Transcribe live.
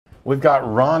We've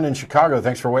got Ron in Chicago.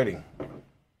 Thanks for waiting.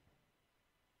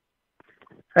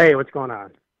 Hey, what's going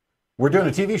on? We're doing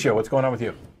a TV show. What's going on with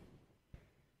you?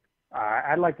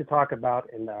 I'd like to talk about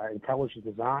intelligent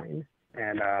design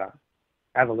and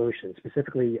evolution,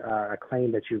 specifically a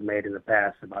claim that you've made in the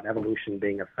past about evolution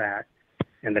being a fact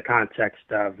in the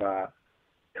context of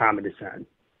common descent.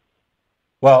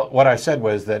 Well, what I said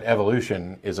was that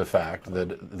evolution is a fact,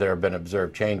 that there have been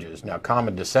observed changes. Now,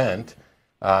 common descent,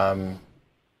 I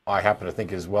happen to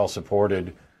think is well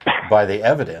supported by the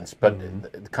evidence,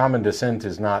 but common descent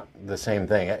is not the same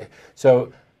thing.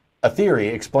 So a theory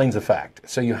explains a fact.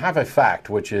 So you have a fact,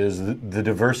 which is the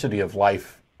diversity of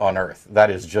life on Earth.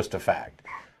 That is just a fact.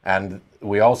 And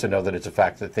we also know that it's a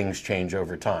fact that things change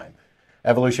over time.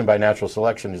 Evolution by natural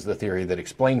selection is the theory that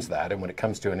explains that. And when it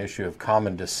comes to an issue of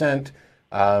common descent,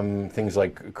 things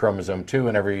like chromosome 2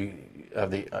 and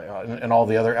and all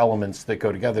the other elements that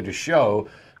go together to show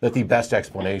that the best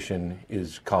explanation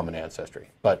is common ancestry.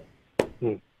 But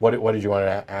what did you want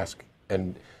to ask?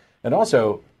 And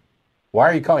also, why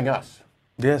are you calling us?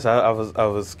 Yes, I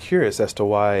was curious as to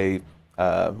why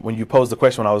when you posed the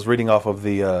question, when I was reading off of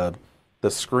the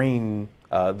screen,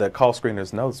 the call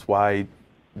screener's notes, why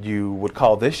you would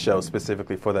call this show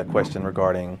specifically for that question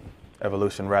regarding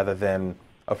evolution rather than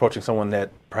approaching someone that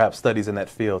perhaps studies in that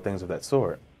field, things of that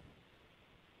sort.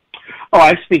 Oh,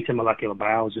 I speak to molecular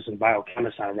biologists and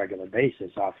biochemists on a regular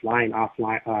basis, offline,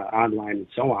 online, and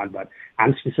so on. But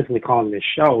I'm specifically calling this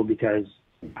show because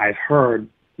I've heard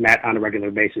Matt on a regular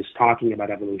basis talking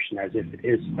about evolution as if it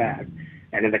is fact.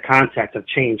 And in the context of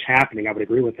change happening, I would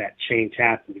agree with that. Change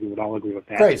happens. We would all agree with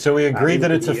that. Great. So we agree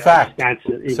that it's a fact.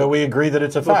 So we agree that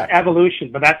it's a fact.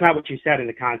 Evolution, but that's not what you said in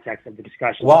the context of the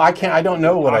discussion. Well, I can't. I don't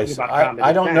know what I said.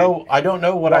 I don't know. I don't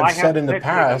know what I've said in the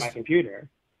past. On my computer.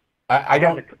 I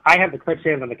don't. I have the clip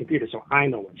saved on the computer, so I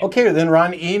know what. Okay, then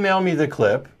Ron, email me the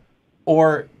clip,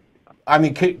 or, I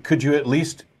mean, could you at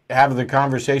least have the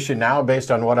conversation now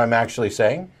based on what I'm actually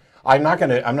saying? I'm not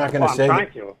gonna say. I'm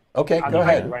trying to. Okay, go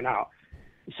ahead. Right now.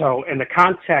 So, in the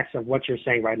context of what you're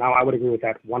saying right now, I would agree with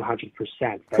that 100%.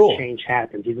 That cool. Change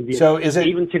happens, even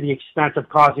even to the extent of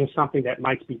causing something that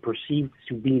might be perceived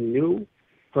to be new.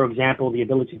 For example, the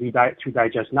ability to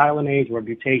digest myelinase, or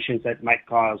mutations that might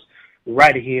cause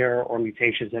red hair, or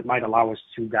mutations that might allow us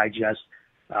to digest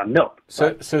milk.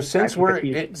 So since we're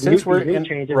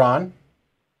Ron,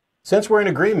 since we're in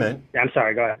agreement. I'm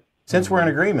sorry. Go ahead. Since we're in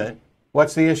agreement,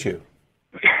 what's the issue?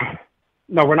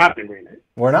 No, we're not in agreement.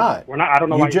 We're not. We're not. I don't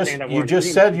know why you're saying that. You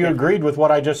just said you agreed with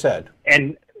what I just said.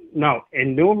 And no,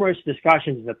 in numerous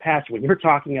discussions in the past, when you're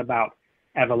talking about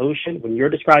evolution, when you're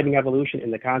describing evolution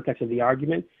in the context of the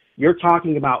argument, you're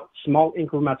talking about small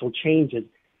incremental changes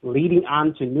leading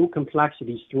on to new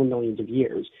complexities through millions of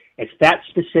years. It's that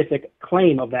specific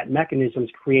claim of that mechanism's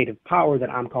creative power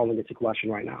that I'm calling into question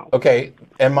right now. Okay,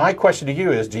 and my question to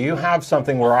you is, do you have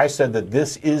something where I said that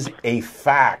this is a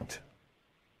fact?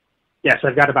 Yes,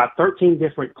 I've got about 13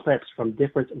 different clips from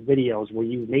different videos where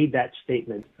you made that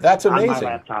statement. That's amazing. On my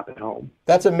laptop at home.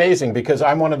 That's amazing, because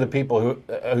I'm one of the people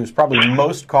who's probably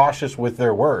most cautious with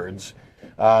their words,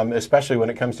 especially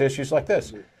when it comes to issues like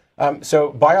this.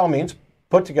 So by all means,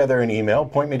 put together an email,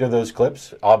 point me to those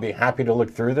clips. I'll be happy to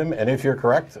look through them, and if you're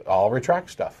correct, I'll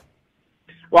retract stuff.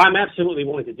 Well, I'm absolutely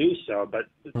willing to do so, but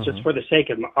just for the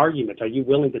sake of argument, are you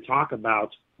willing to talk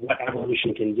about what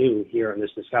evolution can do here in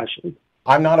this discussion?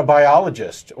 I'm not a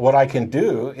biologist. What I can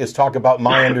do is talk about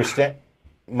my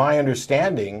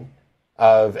understanding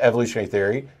of evolutionary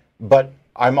theory, but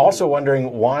I'm also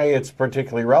wondering why it's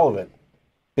particularly relevant.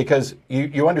 Because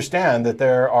you understand that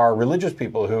there are religious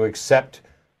people who accept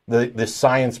the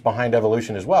science behind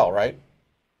evolution as well, right?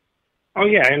 Oh,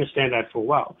 yeah, I understand that full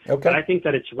well. Okay. But I think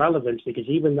that it's relevant because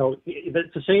even though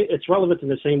it's relevant in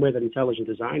the same way that intelligent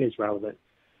design is relevant,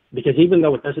 because even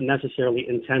though it doesn't necessarily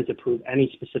intend to prove any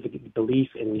specific belief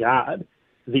in God,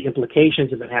 the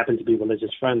implications of it happen to be religious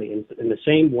friendly. In the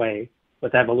same way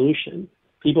with evolution,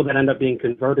 people that end up being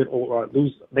converted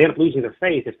they end up losing their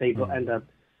faith if they end up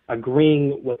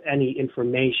agreeing with any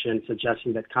information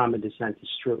suggesting that common descent is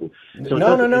true. So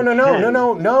no,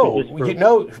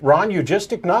 Ron, you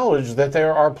just acknowledged that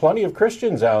there are plenty of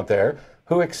Christians out there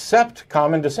who accept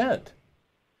common descent.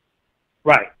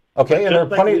 Right. Okay, and there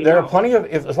are plenty of,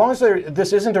 as long as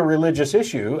this isn't a religious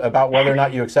issue about whether or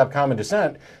not you accept common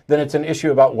descent, then it's an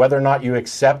issue about whether or not you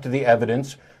accept the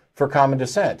evidence for common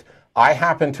descent. I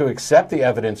happen to accept the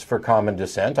evidence for common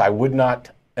descent. I would not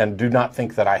and do not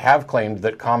think that I have claimed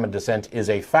that common descent is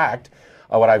a fact.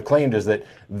 What I've claimed is that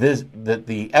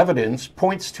the evidence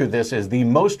points to this as the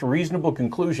most reasonable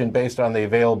conclusion based on the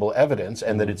available evidence,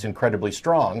 and that it's incredibly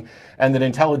strong, and that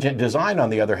intelligent design, on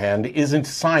the other hand, isn't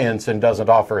science and doesn't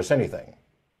offer us anything.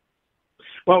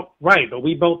 Well, right, but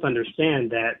we both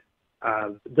understand that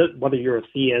whether you're a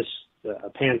theist, a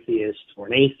pantheist, or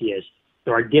an atheist,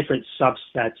 there are different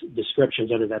subset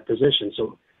descriptions under that position.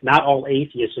 So not all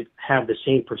atheists have the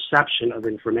same perception of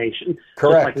information.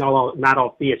 Correct. Just like not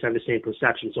all theists have the same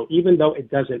perception. So even though it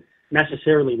doesn't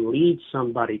necessarily lead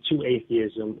somebody to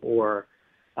atheism or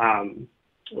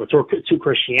to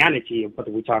Christianity,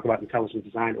 whether we talk about intelligent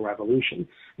design or evolution,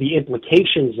 the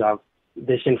implications of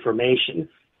this information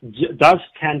does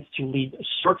tend to lead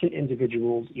certain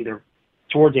individuals either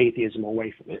towards atheism or away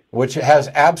from it. Which has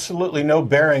absolutely no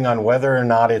bearing on whether or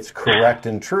not it's correct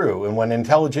and true. And when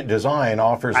intelligent design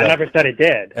offers... I never said it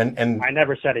did. And I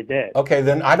never said it did. Okay,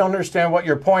 then I don't understand what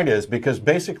your point is, because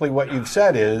basically what you've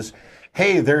said is,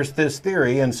 hey, there's this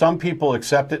theory, and some people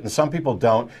accept it and some people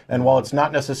don't, and while it's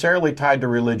not necessarily tied to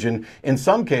religion, in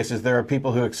some cases there are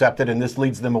people who accept it and this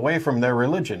leads them away from their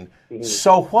religion. Mm-hmm.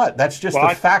 So what? That's just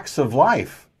the facts of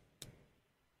life.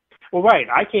 Well, right.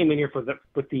 I came in here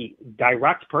with the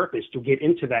direct purpose to get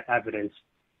into that evidence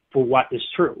for what is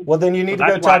true. Well, then you need to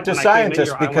go talk to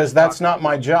scientists, because that's not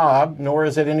my job, nor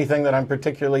is it anything that I'm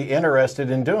particularly interested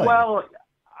in doing. Well,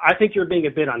 I think you're being a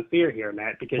bit unfair here,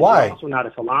 Matt, because Why? you're also not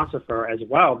a philosopher as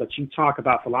well, but you talk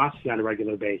about philosophy on a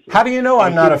regular basis. How do you know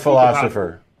I'm not a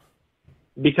philosopher?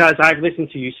 Because I've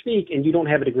listened to you speak, and you don't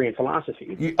have a degree in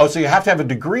philosophy. So you have to have a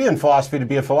degree in philosophy to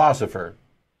be a philosopher?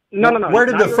 No. Where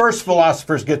did the first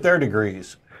philosophers get their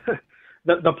degrees?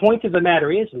 The point of the matter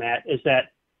is, Matt, is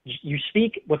that you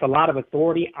speak with a lot of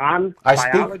authority on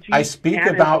biology. I speak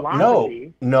about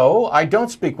no, I don't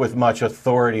speak with much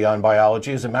authority on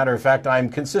biology. As a matter of fact, I'm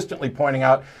consistently pointing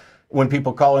out when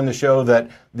people call in the show that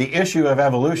the issue of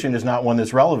evolution is not one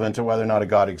that's relevant to whether or not a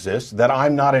God exists, that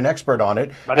I'm not an expert on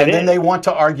it, and then they want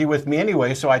to argue with me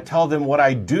anyway, so I tell them what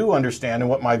I do understand and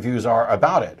what my views are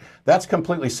about it. That's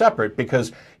completely separate,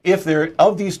 because if there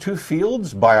of these two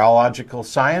fields, biological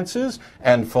sciences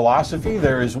and philosophy,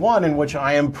 there is one in which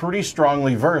I am pretty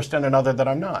strongly versed and another that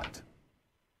I'm not.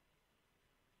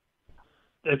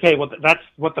 Okay, well, that's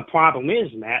what the problem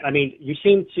is, Matt. I mean, you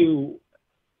seem to...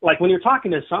 Like when you're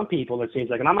talking to some people, it seems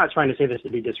like, and I'm not trying to say this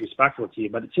to be disrespectful to you,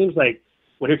 but it seems like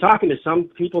when you're talking to some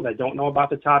people that don't know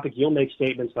about the topic, you'll make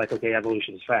statements like, okay,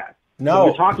 evolution is fact. No. So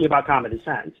you're talking about common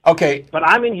sense. Okay. But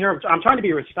I'm in here, I'm trying to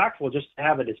be respectful just to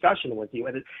have a discussion with you.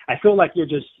 And I feel like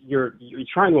you're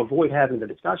trying to avoid having the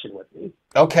discussion with me.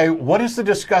 Okay, what is the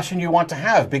discussion you want to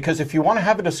have? Because if you want to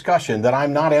have a discussion that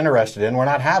I'm not interested in, we're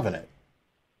not having it.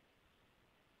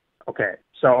 Okay,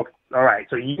 so, all right.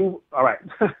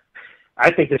 I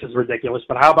think this is ridiculous,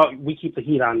 but how about we keep the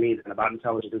heat on me then about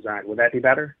intelligent design? Would that be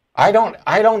better? I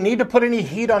don't need to put any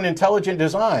heat on intelligent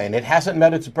design. It hasn't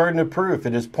met its burden of proof.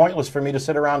 It is pointless for me to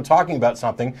sit around talking about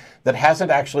something that hasn't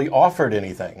actually offered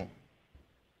anything.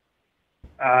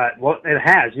 Well, it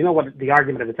has. You know what the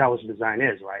argument of intelligent design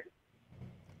is, right?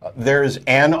 There's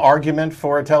an argument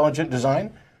for intelligent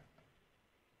design?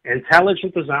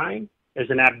 Intelligent design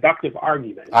is an abductive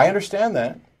argument. I understand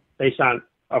that. Based on,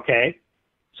 okay.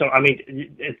 So, I mean,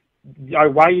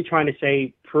 why are you trying to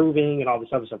say proving and all this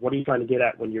other stuff? What are you trying to get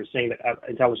at when you're saying that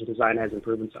intelligent design hasn't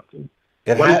proven something?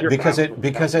 Because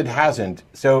it hasn't.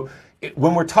 So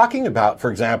when we're talking about, for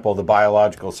example, the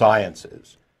biological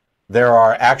sciences, there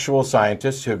are actual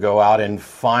scientists who go out and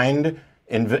find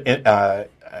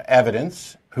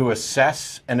evidence, who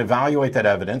assess and evaluate that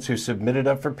evidence, who submit it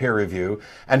up for peer review,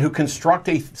 and who construct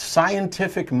a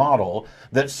scientific model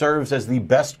that serves as the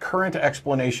best current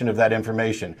explanation of that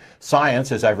information.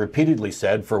 Science, as I've repeatedly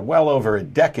said for well over a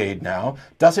decade now,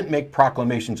 doesn't make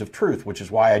proclamations of truth, which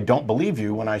is why I don't believe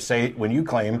you when you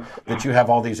claim that you have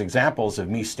all these examples of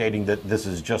me stating that this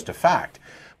is just a fact.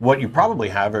 What you probably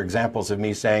have are examples of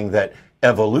me saying that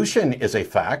evolution is a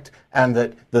fact, and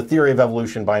that the theory of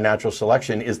evolution by natural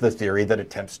selection is the theory that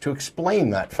attempts to explain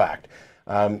that fact,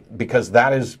 because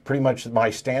that is pretty much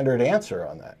my standard answer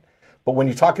on that. But when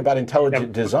you talk about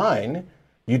intelligent design,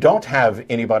 you don't have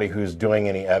anybody who's doing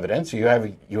any evidence. You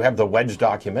have the Wedge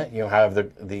document, you have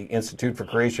the Institute for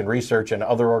Creation Research and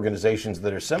other organizations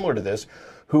that are similar to this,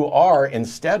 who are,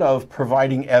 instead of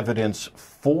providing evidence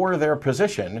for their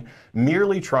position,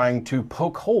 merely trying to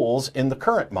poke holes in the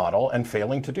current model and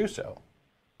failing to do so.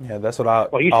 Yeah, that's what I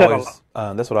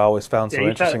always found so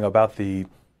interesting about the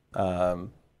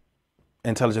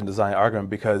intelligent design argument,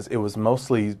 because it was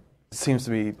mostly, seems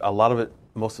to be a lot of it,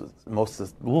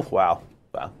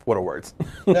 Wow, what are words?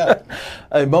 Yeah.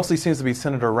 It mostly seems to be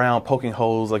centered around poking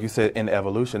holes, like you said, in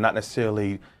evolution, not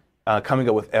necessarily coming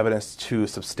up with evidence to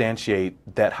substantiate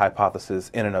that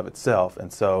hypothesis in and of itself.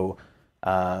 And so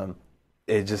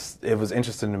it was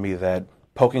interesting to me that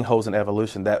poking holes in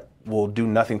evolution, that will do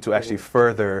nothing to actually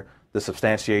further the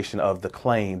substantiation of the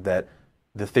claim that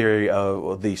the theory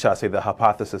of the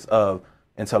hypothesis of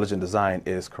intelligent design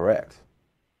is correct.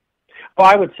 Well,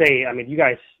 I would say, I mean, you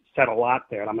guys said a lot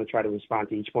there, and I'm going to try to respond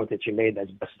to each point that you made as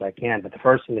best as I can. But the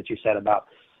first thing that you said about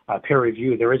peer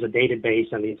review, there is a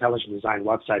database on the Intelligent Design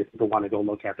website if people want to go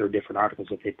look at their different articles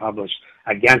that they publish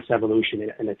against evolution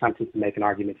and attempting to make an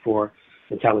argument for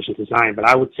intelligent design. But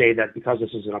I would say that because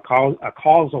this is a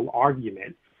causal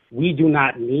argument, we do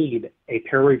not need a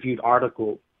peer-reviewed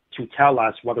article to tell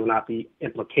us whether or not the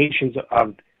implications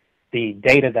of the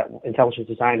data that intelligent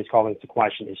design is calling into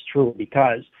question is true,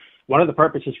 because one of the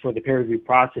purposes for the peer review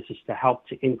process is to help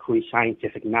to increase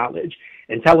scientific knowledge.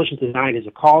 Intelligent design is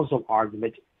a causal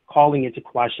argument calling into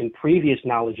question previous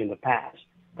knowledge in the past.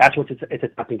 That's what it's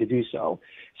attempting to do so.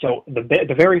 So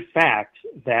the very fact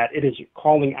that it is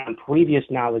calling on previous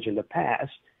knowledge in the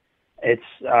past,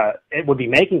 it would be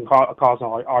making a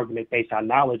causal argument based on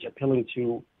knowledge, appealing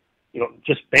to,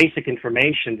 just basic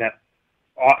information that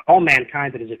all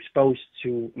mankind that is exposed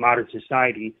to modern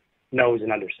society knows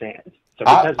and understands. So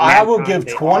I will give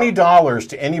 $20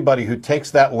 to anybody who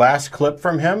takes that last clip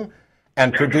from him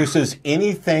and produces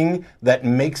anything that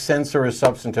makes sense or is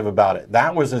substantive about it.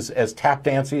 That was as tap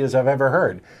dancey as I've ever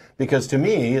heard. Because to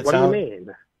me, it sounds... What do you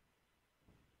mean?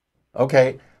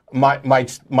 Okay,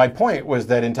 my point was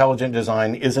that intelligent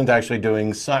design isn't actually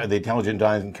doing... The intelligent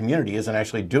design community isn't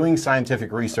actually doing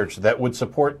scientific research that would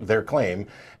support their claim.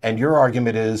 And your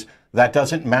argument is that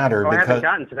doesn't matter because... I haven't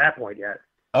gotten to that point yet.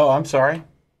 Oh, I'm sorry.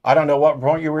 I don't know what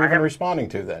point you were even responding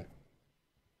to then.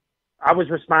 I was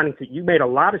responding to, you made a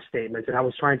lot of statements, and I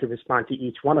was trying to respond to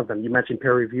each one of them. You mentioned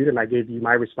peer-reviewed, and I gave you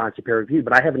my response to peer-reviewed,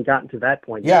 but I haven't gotten to that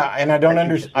point yet. Yeah, and I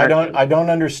don't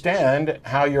understand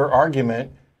how your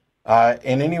argument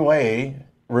in any way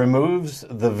removes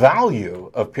the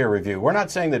value of peer review. We're not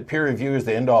saying that peer review is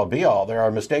the end-all, be-all. There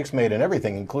are mistakes made in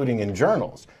everything, including in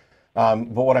journals. But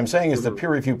what I'm saying is the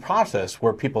peer review process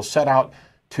where people set out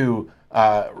to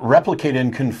replicate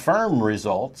and confirm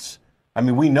results. I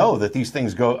mean, we know that these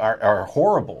things are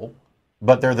horrible,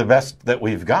 but they're the best that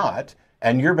we've got.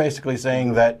 And you're basically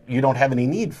saying that you don't have any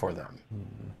need for them.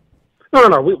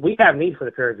 No. We have need for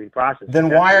the peer review process. Then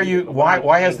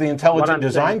why has the intelligent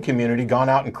design community gone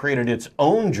out and created its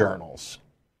own journals?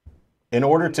 In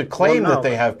order to claim that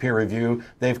they have peer review,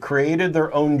 they've created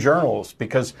their own journals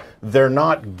because they're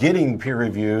not getting peer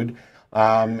reviewed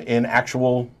in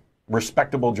actual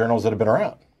respectable journals that have been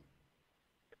around.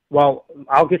 Well,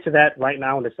 I'll get to that right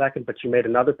now in a second, but you made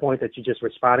another point that you just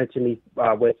responded to me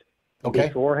with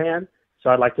beforehand, so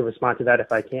I'd like to respond to that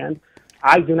if I can.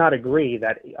 I do not agree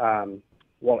that,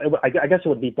 I guess it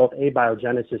would be both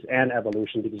abiogenesis and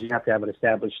evolution, because you have to have an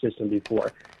established system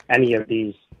before any of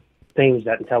these things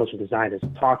that intelligent design is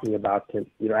talking about can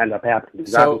end up happening.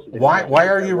 So why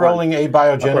are you rolling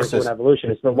abiogenesis?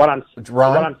 Evolutionist, but what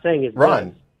I'm saying is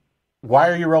Ron, why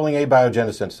are you rolling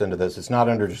abiogenesis into this? It's not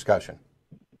under discussion.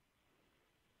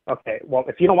 Okay, well,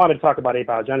 if you don't want me to talk about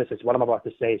abiogenesis, what I'm about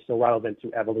to say is still relevant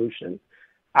to evolution.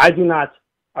 I do not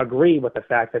agree with the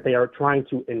fact that they are trying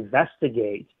to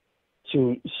investigate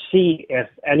to see if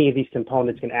any of these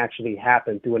components can actually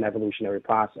happen through an evolutionary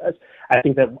process. I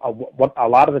think that what a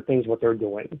lot of the things what they're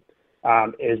doing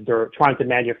is they're trying to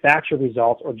manufacture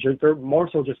results, or they're more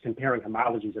so just comparing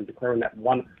homologies and declaring that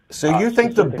one. So you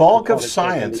think the bulk of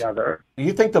science,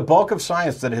 you think the bulk of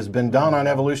science that has been done on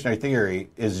evolutionary theory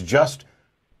is just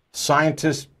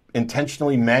scientists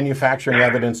intentionally manufacturing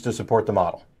evidence to support the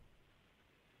model?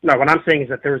 No, what I'm saying is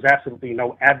that there's absolutely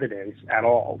no evidence at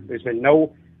all. There's been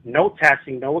no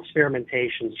testing, no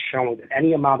experimentations showing that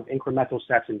any amount of incremental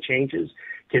steps and changes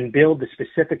can build the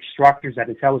specific structures that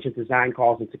intelligent design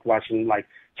calls into question, like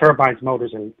turbines,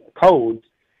 motors, and codes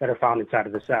that are found inside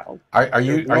of the cell. Are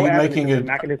you making a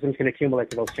mechanisms can accumulate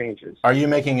to those changes? Are you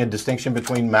making a distinction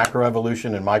between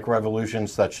macroevolution and microevolution,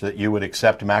 such that you would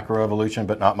accept macroevolution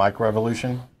but not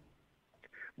microevolution?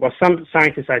 Well, some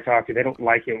scientists I talk to, they don't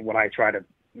like it when I try to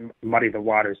muddy the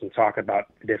waters and talk about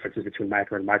the differences between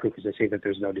macro and micro, because they say that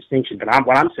there's no distinction. But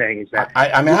what I'm saying is that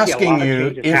I'm asking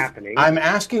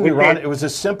you, Ron, it was a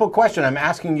simple question. I'm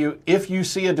asking you if you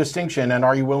see a distinction, and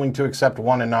are you willing to accept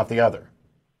one and not the other?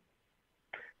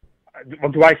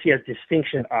 Well, do I see a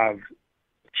distinction of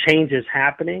changes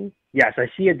happening? Yes, I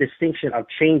see a distinction of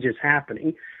changes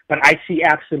happening, but I see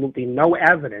absolutely no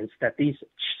evidence that these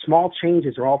small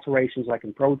changes or alterations like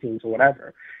in proteins or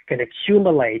whatever can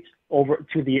accumulate over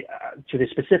to the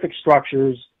specific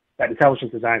structures that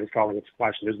intelligent design is calling into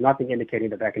question. There's nothing indicating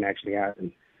that that can actually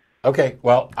happen. Okay,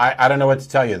 well, I don't know what to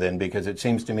tell you then, because it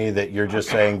seems to me that you're just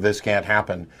saying this can't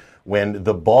happen when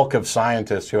the bulk of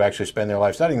scientists who actually spend their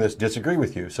life studying this disagree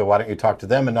with you. So why don't you talk to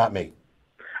them and not me?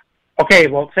 Okay,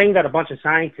 well, saying that a bunch of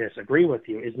scientists agree with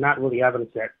you is not really evidence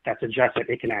that suggests that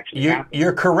it can actually happen.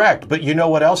 You're correct, but you know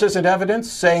what else isn't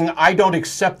evidence? Saying, I don't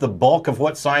accept the bulk of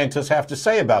what scientists have to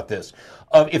say about this.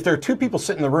 If there are two people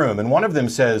sitting in the room and one of them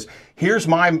says, here's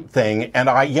my thing, and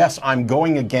I'm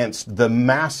going against the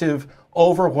massive,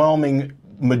 overwhelming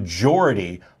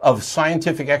majority of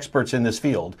scientific experts in this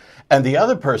field, and the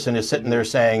other person is sitting there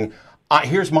saying,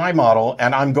 here's my model,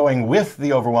 and I'm going with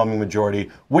the overwhelming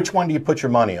majority, which one do you put your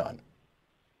money on?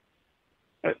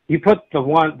 You put the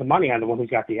money on the one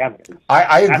who's got the evidence.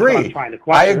 I agree.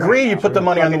 I agree. You put the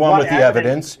money on the one with the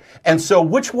evidence. And so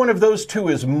which one of those two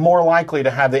is more likely to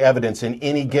have the evidence in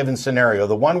any given scenario?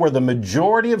 The one where the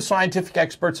majority of scientific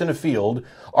experts in a field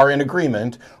are in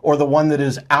agreement, or the one that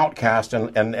is outcast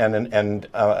and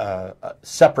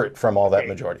separate from all that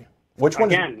majority? Which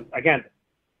one? Again,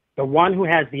 the one who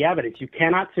has the evidence. You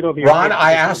cannot sit over your Ron,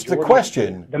 I asked the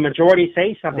question. The majority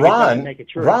say something. Ron, make it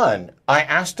true. Ron, I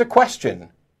asked a question.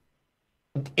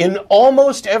 In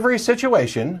almost every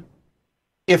situation,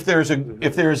 if there's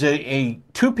a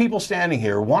two people standing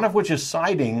here, one of which is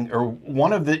siding, or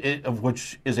one of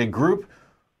which is a group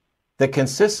that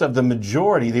consists of the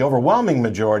majority, the overwhelming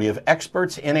majority of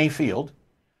experts in a field,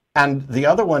 and the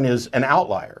other one is an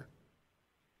outlier,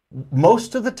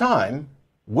 most of the time,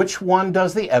 which one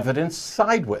does the evidence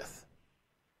side with?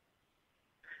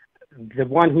 The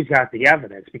one who's got the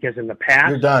evidence, because in the past,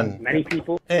 you're done. Many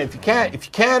people. If you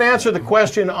can't answer the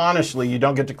question honestly, you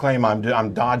don't get to claim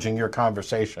I'm dodging your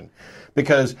conversation,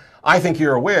 because I think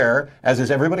you're aware, as is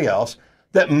everybody else,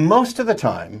 that most of the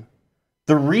time,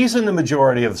 the reason the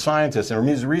majority of scientists and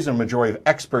the reason the majority of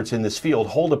experts in this field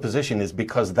hold a position is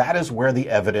because that is where the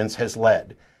evidence has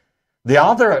led. The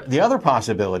other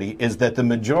possibility is that the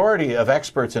majority of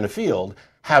experts in a field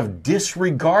have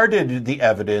disregarded the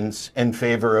evidence in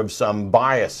favor of some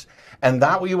bias, and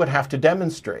that you would have to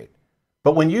demonstrate.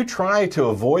 But when you try to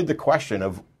avoid the question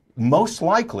of most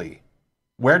likely,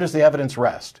 where does the evidence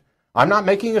rest? I'm not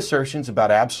making assertions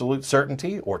about absolute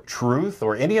certainty or truth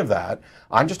or any of that.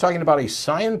 I'm just talking about a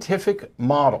scientific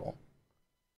model